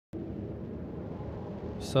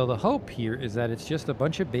So the hope here is that it's just a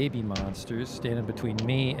bunch of baby monsters standing between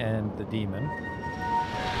me and the demon.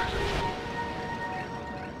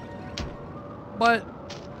 But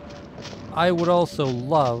I would also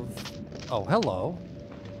love... Oh, hello.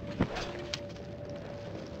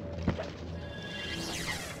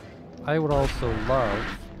 I would also love...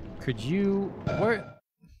 Could you... Where...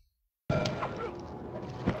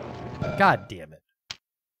 God damn it.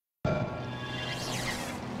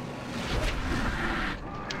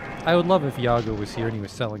 I would love if Yago was here and he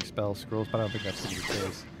was selling spell scrolls, but I don't think that's going to be the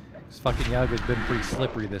case. Because fucking Yago's been pretty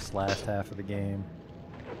slippery this last half of the game.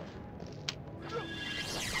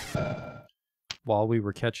 While we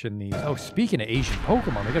were catching these... Oh, speaking of Asian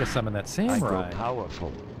Pokemon, I gotta summon that samurai. I go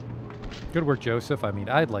powerful. Good work, Joseph. I mean,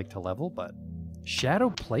 I'd like to level, but...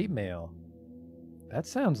 Shadow Plate Mail. That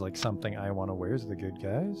sounds like something I want to wear as the good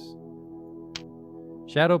guys.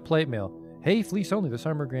 Shadow Plate Mail. Hey, Fleece only. This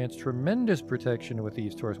armor grants tremendous protection with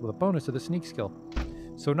these Taurus with a bonus to the sneak skill.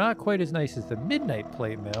 So not quite as nice as the Midnight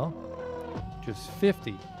Plate Mail. Just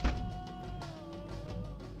 50.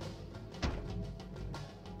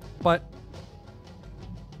 But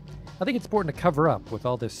I think it's important to cover up with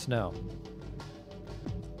all this snow.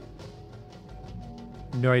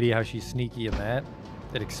 No idea how she's sneaky in that.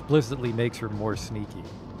 It explicitly makes her more sneaky.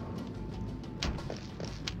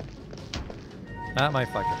 Not my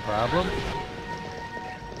fucking problem.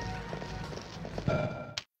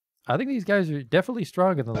 I think these guys are definitely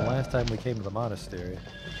stronger than the last time we came to the monastery.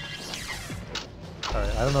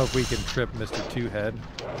 Alright, I don't know if we can trip Mr. Two-Head.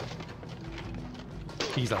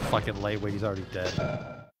 He's a fucking lightweight, he's already dead.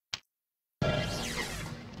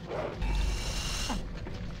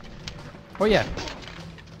 Oh yeah.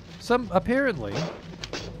 Apparently,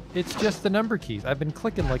 it's just the number keys. I've been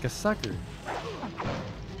clicking like a sucker.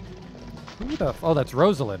 Who the oh, that's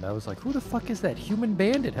Rosalind. I was like, who the fuck is that human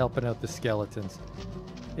bandit helping out the skeletons?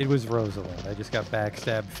 It was Rosalind. I just got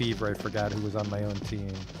backstab fever. I forgot who was on my own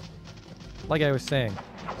team. Like I was saying,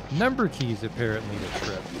 number keys apparently to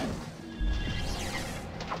trip.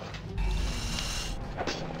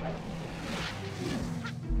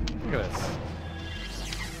 Look at this.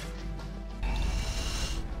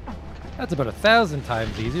 That's about 1,000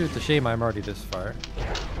 times easier. It's a shame I'm already this far.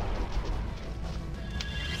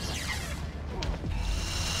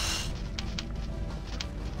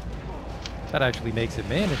 That actually makes it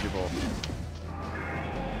manageable.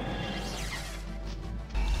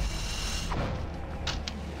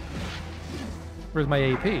 Where's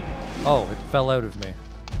my AP? Oh, it fell out of me.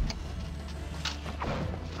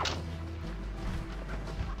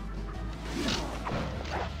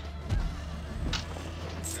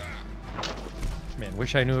 Man,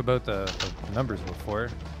 wish I knew about the numbers before.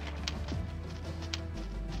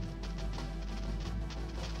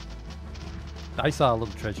 I saw a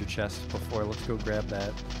little treasure chest before. Let's go grab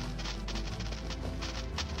that.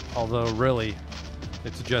 Although, really,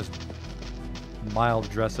 it's just mild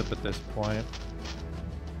dress up at this point.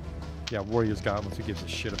 Yeah, Warrior's Gauntlets, who gives a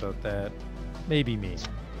shit about that? Maybe me.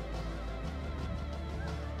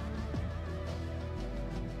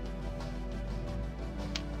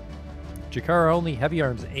 Jakara only, heavy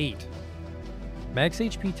arms 8. Max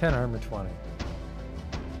HP 10, armor 20.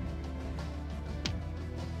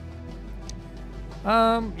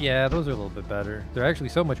 Yeah, those are a little bit better. They're actually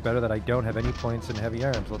so much better that I don't have any points in heavy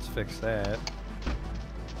arms. Let's fix that.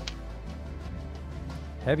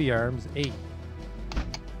 Heavy arms, 8.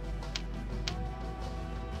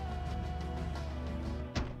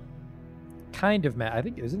 Kind of I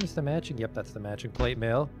think, isn't this the matching? Yep, that's the matching plate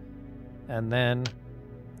mail. And then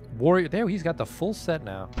Warrior, there, he's got the full set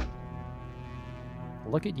now.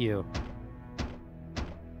 Look at you.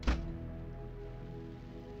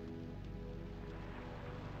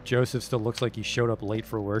 Joseph still looks like he showed up late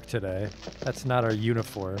for work today. That's not our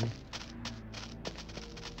uniform.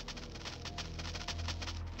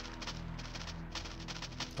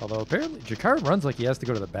 Although apparently Jakar runs like he has to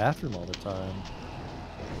go to the bathroom all the time.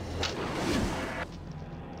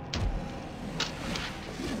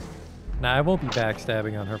 Nah, I won't be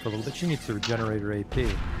backstabbing on her for a little bit. She needs to regenerate her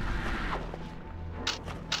AP.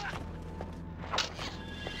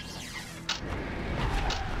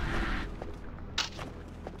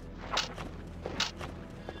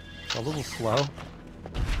 A little slow.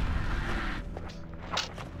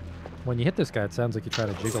 When you hit this guy, it sounds like you try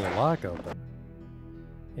to jiggle a lock open.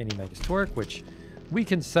 Anti-Magus Torque, which we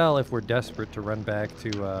can sell if we're desperate to run back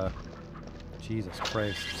to, Jesus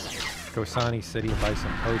Christ, Kosani City and buy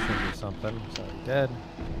some potions or something. Sorry, dead.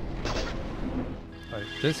 Alright,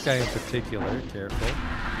 this guy in particular, careful.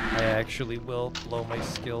 I actually will blow my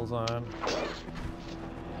skills on.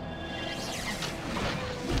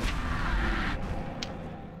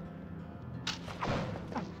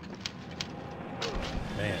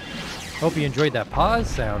 Hope you enjoyed that pause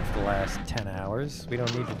sound for the last 10 hours. We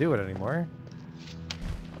don't need to do it anymore.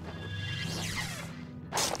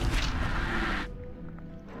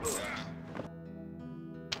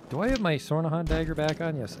 Do I have my Sornahan dagger back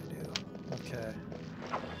on? Yes, I do. Okay.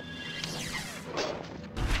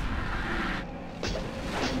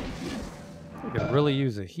 I could really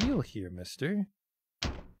use a heal here, mister.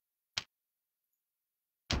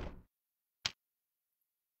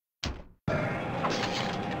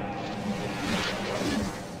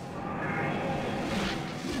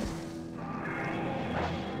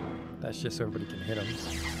 That's just so everybody can hit him.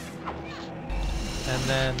 And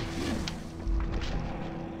then...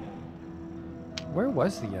 where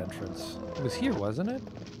was the entrance? It was here, wasn't it?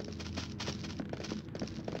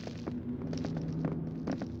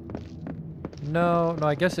 No,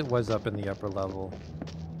 I guess it was up in the upper level.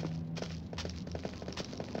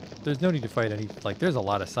 There's no need to fight any... like, there's a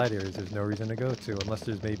lot of side areas there's no reason to go to, unless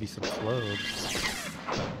there's maybe some clothes.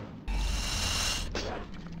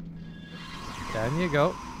 Down you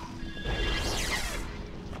go.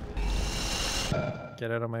 Get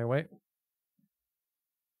out of my way.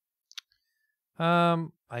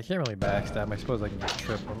 I can't really backstab him. I suppose I can just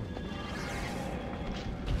trip him.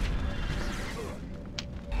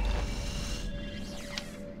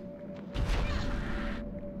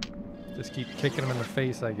 Just keep kicking him in the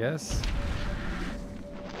face, I guess.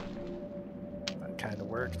 That kind of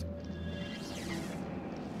worked.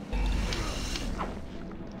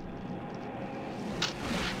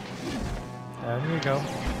 Down you go.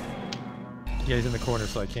 Yeah, he's in the corner,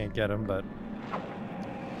 so I can't get him, but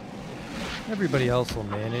everybody else will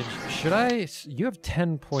manage. Should I... you have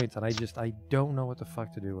 10 points, and I don't know what the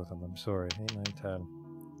fuck to do with them. I'm sorry. 8, 9, 10.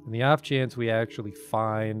 In the off chance we actually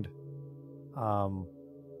find some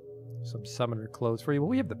summoner clothes for you. Well,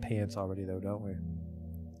 we have the pants already, though, don't we?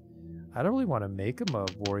 I don't really want to make him a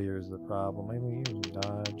warrior is the problem. Maybe we use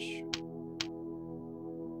dodge.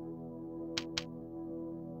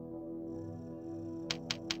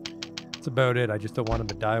 That's about it. I just don't want him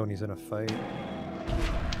to die when he's in a fight.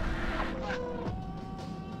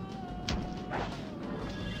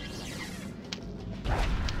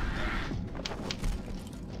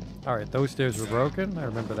 Alright, those stairs were broken. I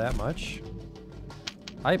remember that much.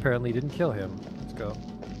 I apparently didn't kill him. Let's go.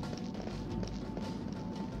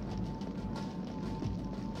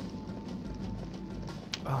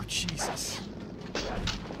 Oh, Jesus.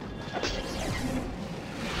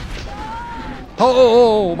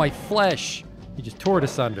 Oh, my flesh! He just tore it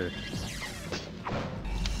asunder.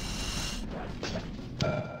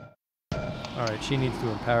 Alright, she needs to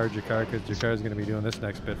empower Jakar because Jakar's going to be doing this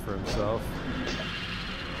next bit for himself.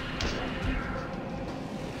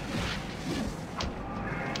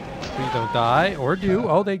 Please don't die, or do.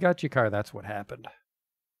 Oh, they got Jakar. That's what happened.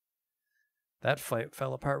 That fight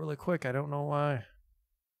fell apart really quick. I don't know why.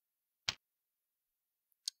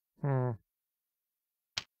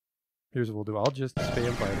 Here's what we'll do. I'll just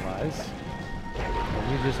spam vitalize.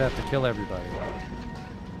 And you just have to kill everybody.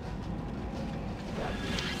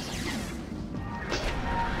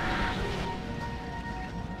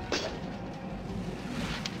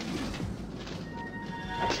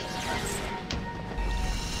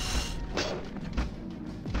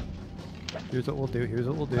 Here's what we'll do. Here's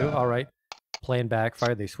what we'll do. All right. Plan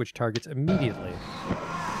backfired. They switch targets immediately.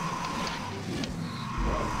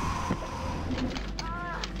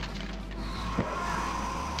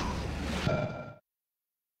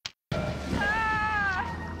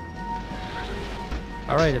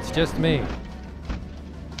 Alright, it's just me.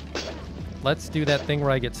 Let's do that thing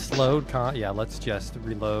where I get slowed. Yeah, let's just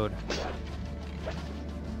reload.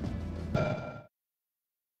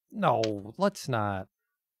 No, let's not.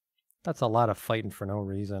 That's a lot of fighting for no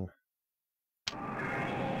reason.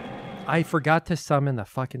 I forgot to summon the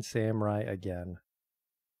fucking samurai again.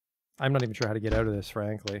 I'm not even sure how to get out of this,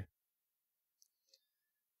 frankly.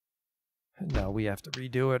 No, we have to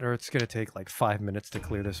redo it, or it's gonna take like 5 minutes to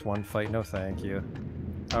clear this one fight. No thank you.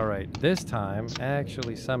 Alright, this time,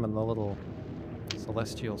 actually summon the little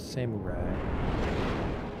celestial samurai.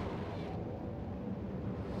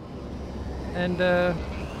 And,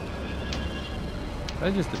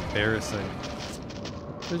 that's just embarrassing.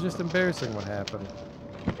 It's just embarrassing what happened.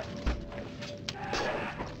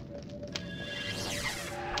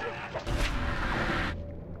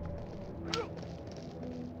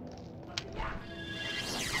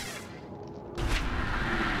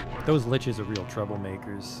 Those liches are real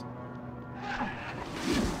troublemakers.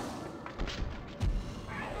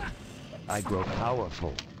 I grow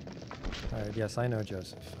powerful. Alright, yes, I know,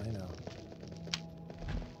 Joseph. I know.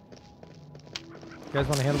 You guys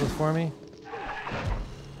want to handle this for me?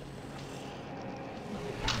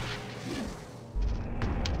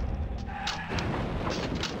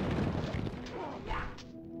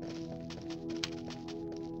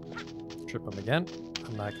 Trip him again.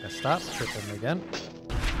 I'm not gonna stop. Trip him again.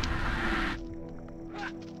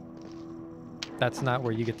 That's not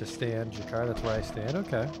where you get to stand, Jakar. That's where I stand.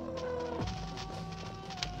 Okay.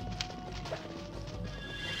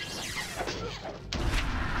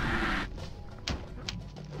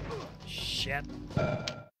 Shit.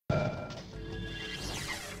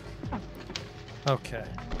 Okay.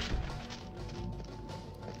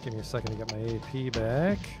 Give me a second to get my AP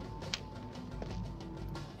back.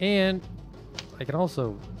 And I can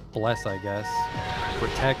also bless, I guess.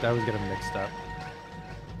 Protect, I always get them mixed up.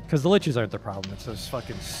 Because the liches aren't the problem, it's those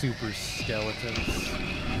fucking super skeletons.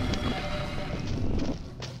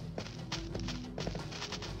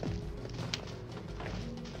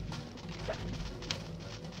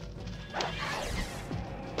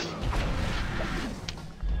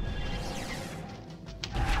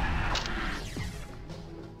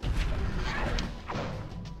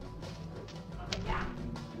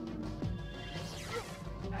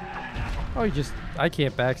 Oh, I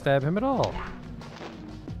can't backstab him at all.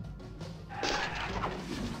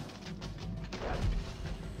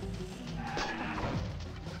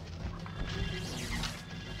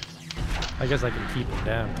 I guess I can keep him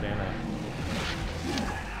down, can't I?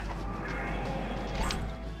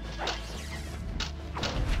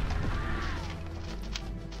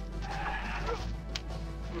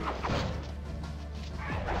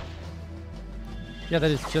 Yeah, that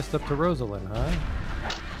is just up to Rosalind, huh?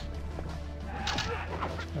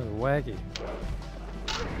 That was wacky.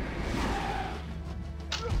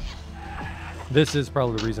 This is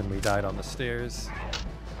probably the reason we died on the stairs.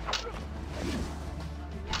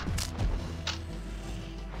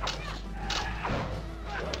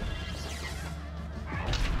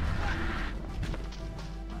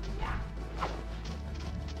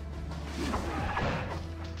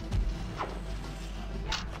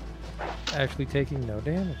 Actually taking no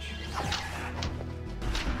damage.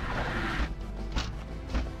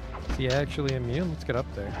 Is he actually immune? Let's get up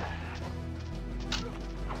there.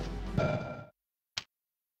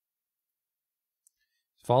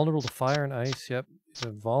 He's vulnerable to fire and ice, yep. He's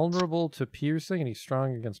vulnerable to piercing and he's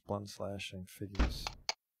strong against blunt slashing. Figures.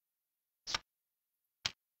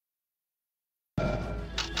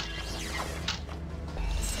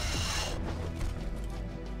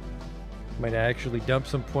 Might actually dump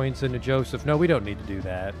some points into Joseph. No, we don't need to do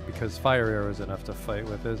that because fire arrow is enough to fight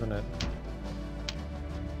with, isn't it?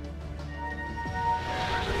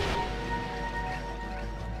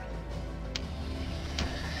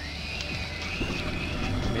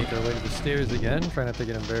 Make our way to the stairs again. Try not to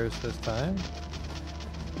get embarrassed this time.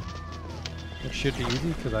 It should be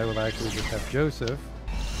easy because I will actually just have Joseph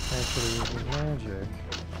actually using magic.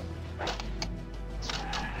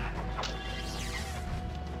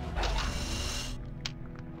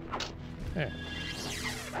 There.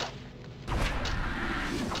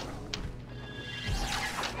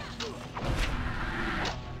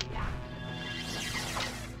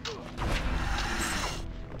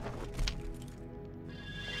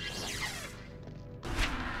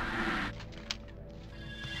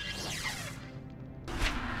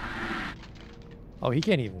 Oh, he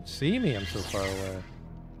can't even see me. I'm so far away.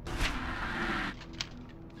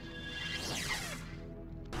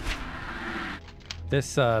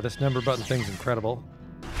 This number button thing's incredible.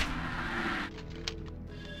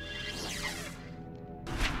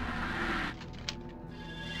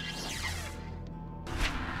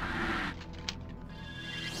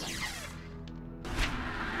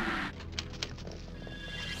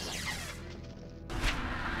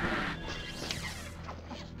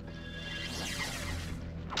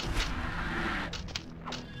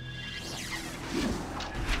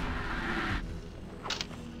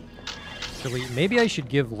 Actually, maybe I should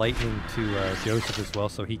give lightning to Joseph as well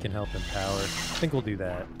so he can help empower. I think we'll do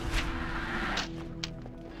that.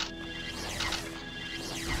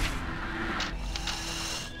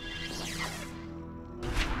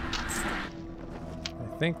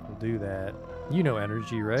 I think we'll do that. You know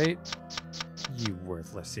energy, right? You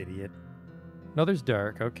worthless idiot. No, there's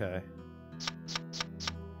dark. Okay.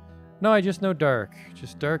 No, I just know dark.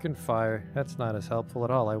 Just dark and fire. That's not as helpful at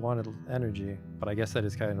all. I wanted energy, but I guess that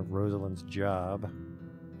is kind of Rosalind's job. What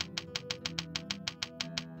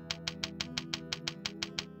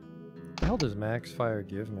the hell does max fire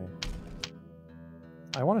give me?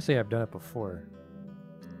 I want to say I've done it before.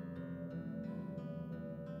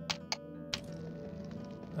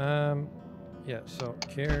 Yeah, so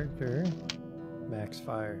character, max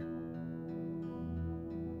fire.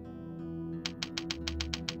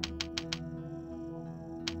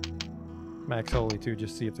 Max Holy too,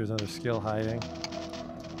 just see if there's another skill hiding.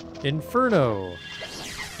 Inferno!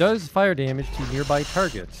 Does fire damage to nearby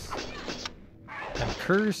targets. And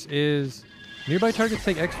Curse is... Nearby targets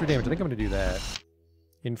take extra damage. I think I'm going to do that.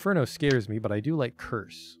 Inferno scares me, but I do like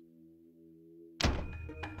Curse.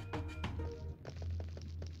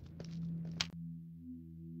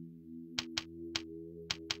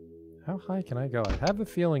 How high can I go? I have a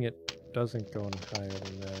feeling it doesn't go any higher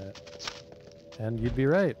than that. And you'd be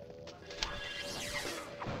right.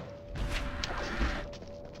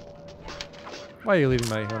 Why are you leaving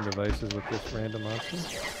my home devices with this random monster?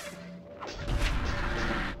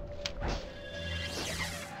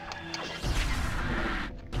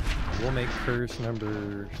 We'll make curse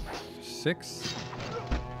number 6.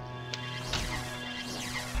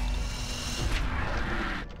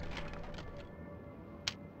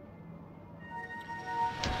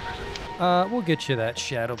 We'll get you that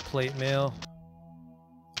shadow plate mail.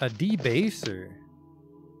 A debaser.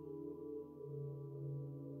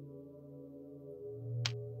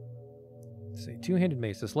 Let's see, two-handed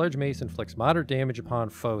mace. This large mace inflicts moderate damage upon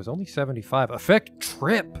foes. Only 75. Effect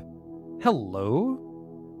trip. Hello?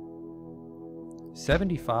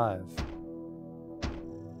 75.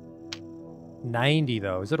 90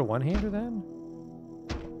 though. Is it a one-hander then?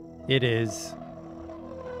 It is.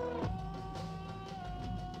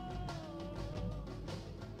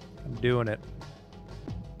 I'm doing it.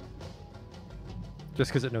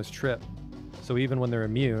 Just because it knows trip. So even when they're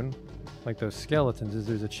immune, like those skeletons,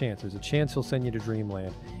 there's a chance. There's a chance he'll send you to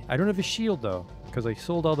Dreamland. I don't have a shield though, because I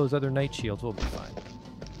sold all those other night shields. We'll be fine.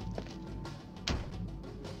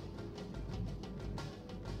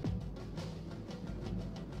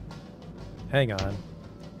 Hang on.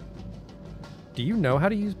 Do you know how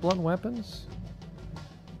to use blunt weapons?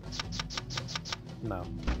 No.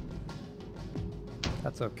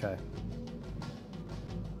 That's okay.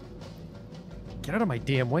 Get out of my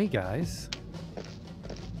damn way, guys.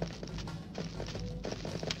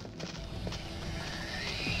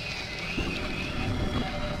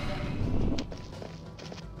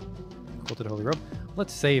 Quilted Holy Robe.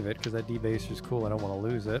 Let's save it, because that debaser's cool. I don't want to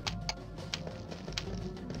lose it.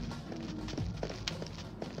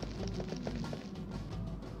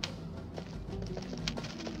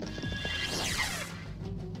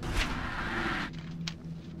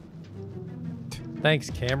 Thanks,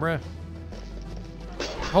 camera.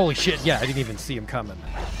 Holy shit, yeah, I didn't even see him coming.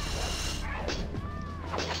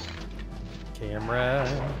 Camera.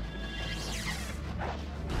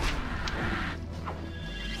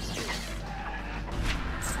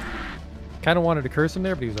 Kind of wanted to curse him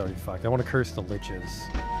there, but he was already fucked. I want to curse the liches.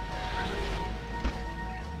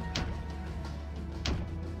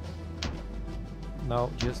 No,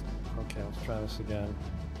 just... Okay, let's try this again.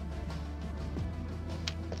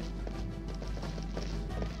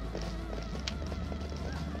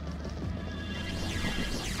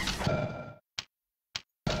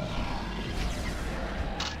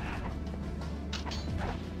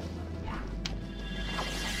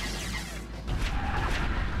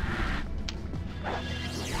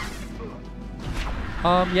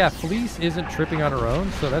 Yeah, Felice isn't tripping on her own,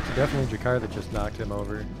 so that's definitely Jakar that just knocked him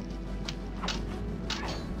over.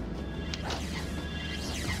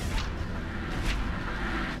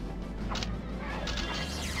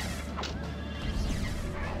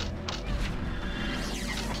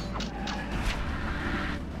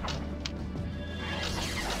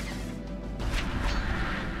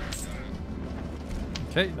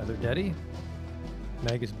 Okay, another Deddy.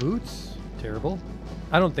 Magus Boots. Terrible.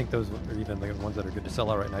 I don't think those are even the ones that are good to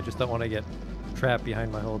sell out right now. I just don't want to get trapped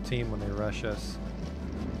behind my whole team when they rush us.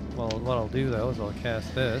 Well, what I'll do though is I'll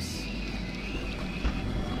cast this.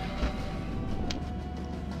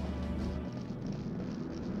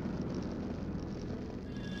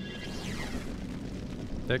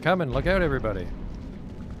 They're coming. Look out, everybody.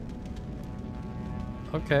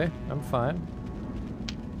 Okay, I'm fine.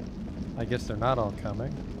 I guess they're not all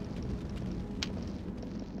coming.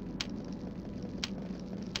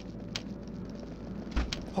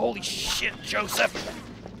 Holy shit, Joseph!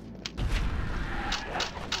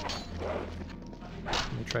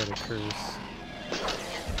 Let me try to curse.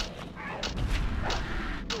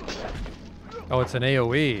 Oh, it's an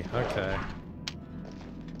AoE. Okay.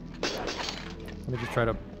 Let me just try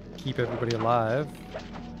to keep everybody alive.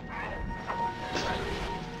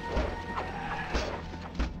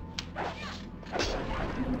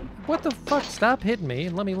 What the fuck? Stop hitting me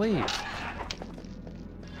and let me leave.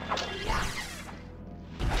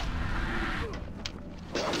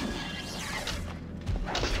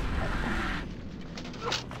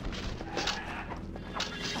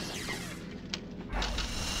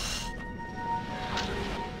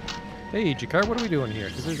 Hey, Jakar, what are we doing here?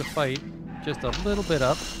 Because there's a fight just a little bit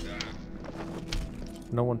up.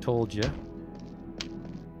 No one told you.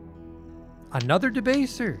 Another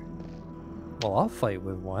debaser. Well, I'll fight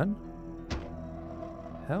with one.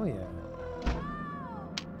 Hell yeah.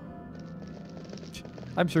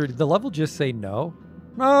 I'm sure, did the level just say no?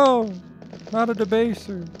 No! Not a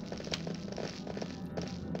debaser.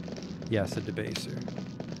 Yes, a debaser.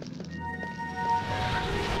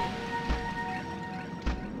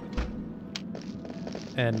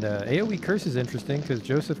 And AoE curse is interesting because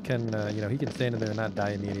Joseph can, you know, he can stand in there and not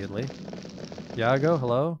die immediately. Yago,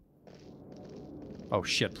 hello? Oh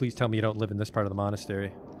shit, please tell me you don't live in this part of the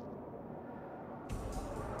monastery.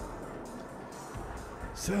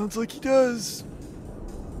 Sounds like he does.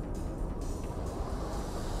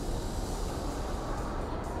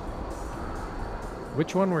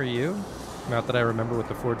 Which one were you? Not that I remember what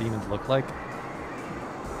the 4 demons look like.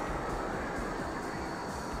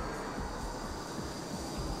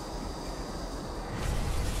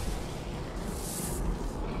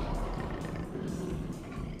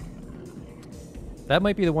 That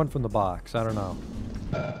might be the one from the box. I don't know.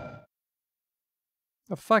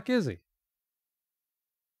 The fuck is he?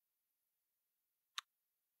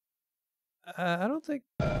 I don't think...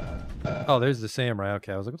 Oh, there's the samurai.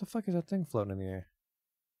 Okay, I was like, what the fuck is that thing floating in the air?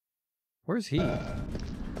 Where's he?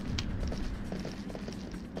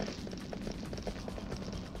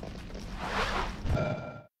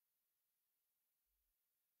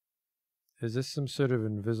 Is this some sort of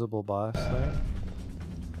invisible boss thing?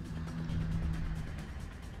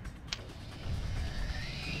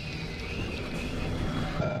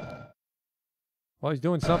 Well, he's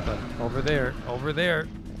doing something. Over there. Over there.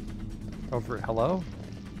 Over... Hello?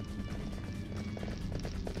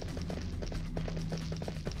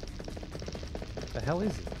 The hell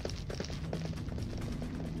is he?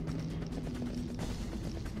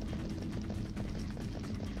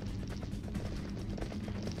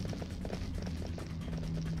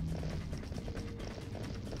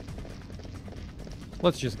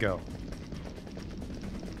 Let's just go.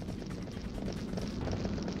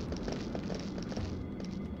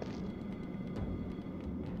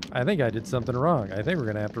 I think I did something wrong. I think we're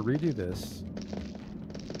gonna have to redo this.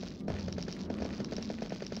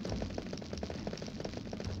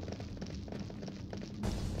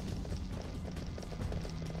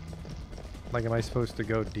 Like, am I supposed to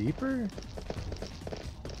go deeper?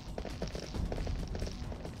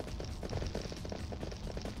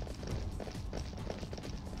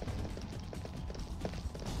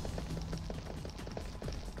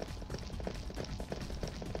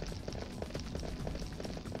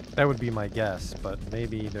 That would be my guess, but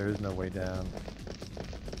maybe there is no way down.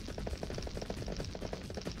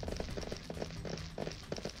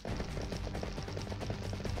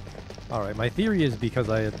 Alright, my theory is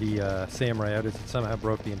because I had the samurai out, is it somehow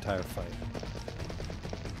broke the entire fight.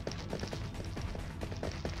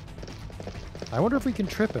 I wonder if we can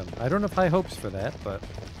trip him. I don't have high hopes for that, but...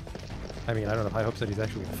 I mean, I don't have high hopes that he's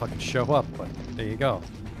actually gonna fucking show up, but there you go.